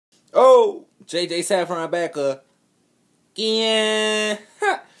Oh, JJ Saffron back again.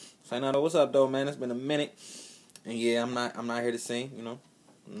 Say no, what's up though, man? It's been a minute, and yeah, I'm not here to sing. No,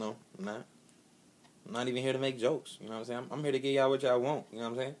 I'm not. I'm not even here to make jokes. You know what I'm saying? I'm here to give y'all what y'all want. You know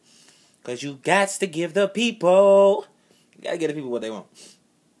what I'm saying? Cause you gots to give the people. You gotta give the people what they want.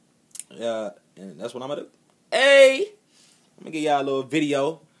 And that's what I'm gonna do. Hey, I'm gonna give y'all a little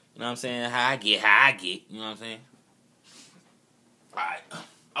video. You know what I'm saying? How I get. You know what I'm saying? Alright.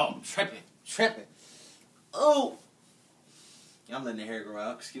 Oh, I'm tripping. Oh, yeah, I'm letting the hair grow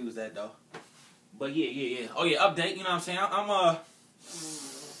out. Excuse that though. But yeah. Oh yeah, update. You know what I'm saying?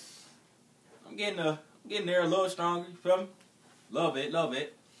 I'm getting there a little stronger. You feel me? Love it.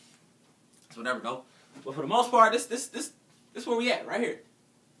 It's whatever though. But for the most part, this where we at right here.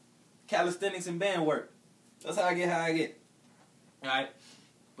 Calisthenics and band work. That's how I get. All right.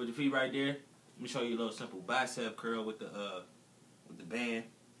 Put your feet right there. Let me show you a little simple bicep curl with the band.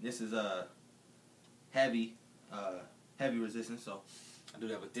 This is heavy resistance, so I do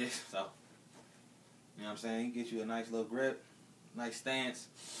that with this. So you know what I'm saying? Get you a nice little grip, nice stance,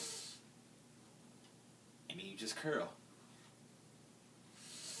 and then you just curl.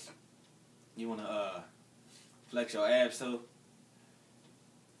 You wanna flex your abs too.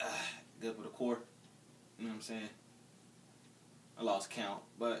 Good for the core. You know what I'm saying? I lost count,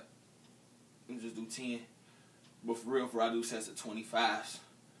 but let me just do 10. But for real, I do sets of 25s.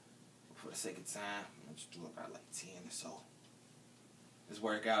 For the sake of time, I'll just do about like 10 or so. This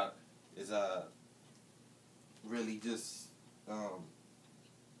workout is really just for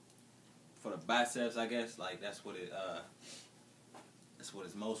the biceps, I guess. Like that's what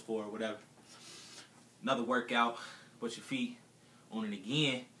it's most for, or whatever. Another workout, put your feet on it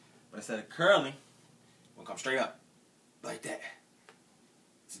again, but instead of curling, we'll come straight up like that.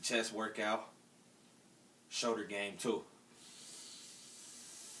 It's a chest workout, shoulder game too.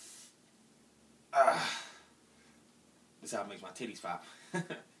 This is how it makes my titties pop.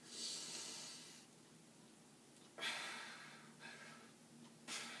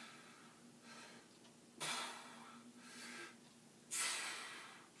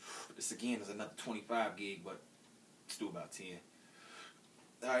 This again is another 25 gig, but let's do about 10.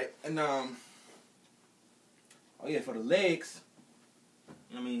 Alright, and oh yeah, for the legs,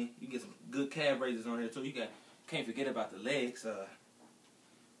 I mean, you get some good calf raises on here too. Can't forget about the legs.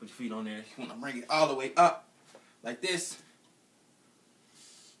 Put your feet on there. You want to bring it all the way up like this.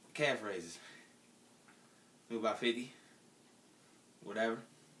 Calf raises. Do about 50. Whatever.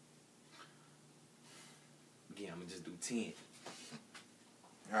 Again, I'm going to just do 10.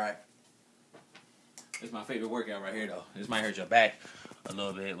 Alright. This is my favorite workout right here, though. This might hurt your back a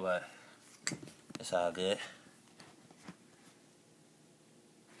little bit, but it's all good.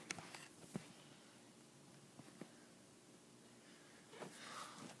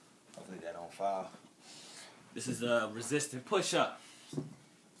 Hopefully that don't fall. This is a resistant push-up.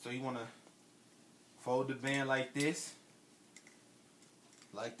 So you want to fold the band like this.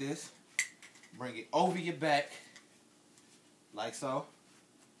 Like this. Bring it over your back. Like so.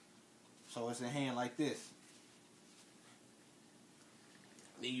 So it's in hand like this.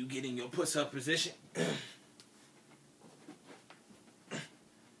 Then you get in your push-up position.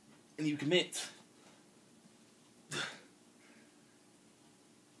 And you commit.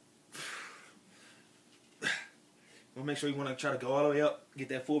 We'll make sure you want to try to go all the way up, get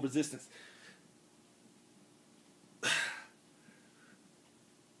that full resistance.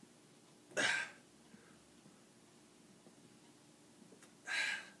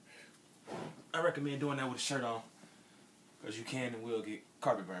 I recommend doing that with a shirt on, because you can and will get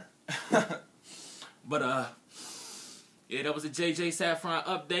carpet burn. But yeah, that was a JJ Saffron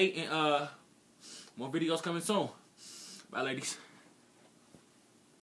update, and more videos coming soon. Bye, ladies.